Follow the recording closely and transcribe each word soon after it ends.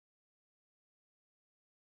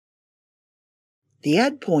The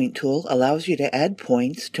Add Point tool allows you to add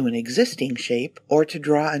points to an existing shape or to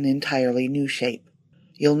draw an entirely new shape.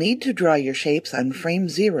 You'll need to draw your shapes on frame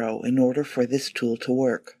 0 in order for this tool to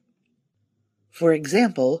work. For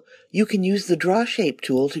example, you can use the Draw Shape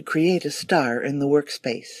tool to create a star in the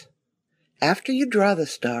workspace. After you draw the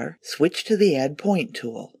star, switch to the Add Point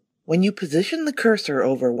tool. When you position the cursor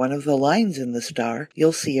over one of the lines in the star,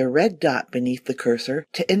 you'll see a red dot beneath the cursor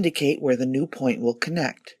to indicate where the new point will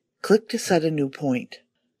connect. Click to set a new point.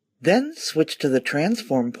 Then switch to the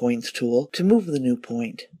Transform Points tool to move the new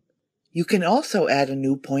point. You can also add a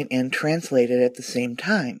new point and translate it at the same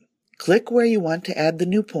time. Click where you want to add the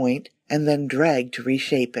new point and then drag to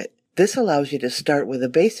reshape it. This allows you to start with a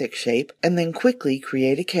basic shape and then quickly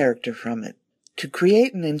create a character from it. To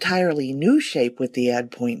create an entirely new shape with the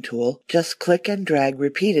Add Point tool, just click and drag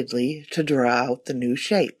repeatedly to draw out the new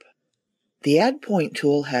shape. The Add Point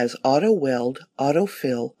tool has Auto Weld, Auto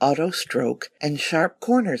Fill, Auto Stroke, and Sharp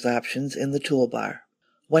Corners options in the toolbar.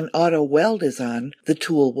 When Auto Weld is on, the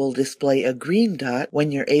tool will display a green dot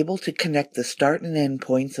when you're able to connect the start and end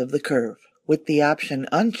points of the curve. With the option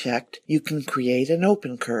unchecked, you can create an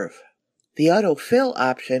open curve. The Auto Fill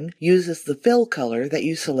option uses the fill color that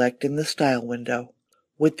you select in the Style window.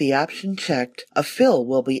 With the option checked, a fill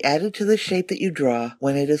will be added to the shape that you draw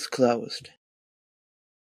when it is closed.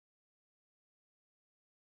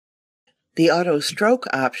 The Auto Stroke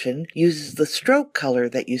option uses the stroke color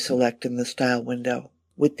that you select in the Style window.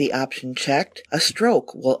 With the option checked, a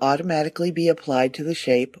stroke will automatically be applied to the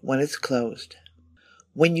shape when it's closed.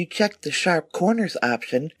 When you check the Sharp Corners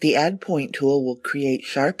option, the Add Point tool will create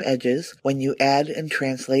sharp edges when you add and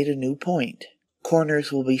translate a new point.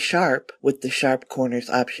 Corners will be sharp with the Sharp Corners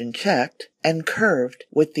option checked, and curved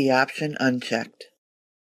with the option unchecked.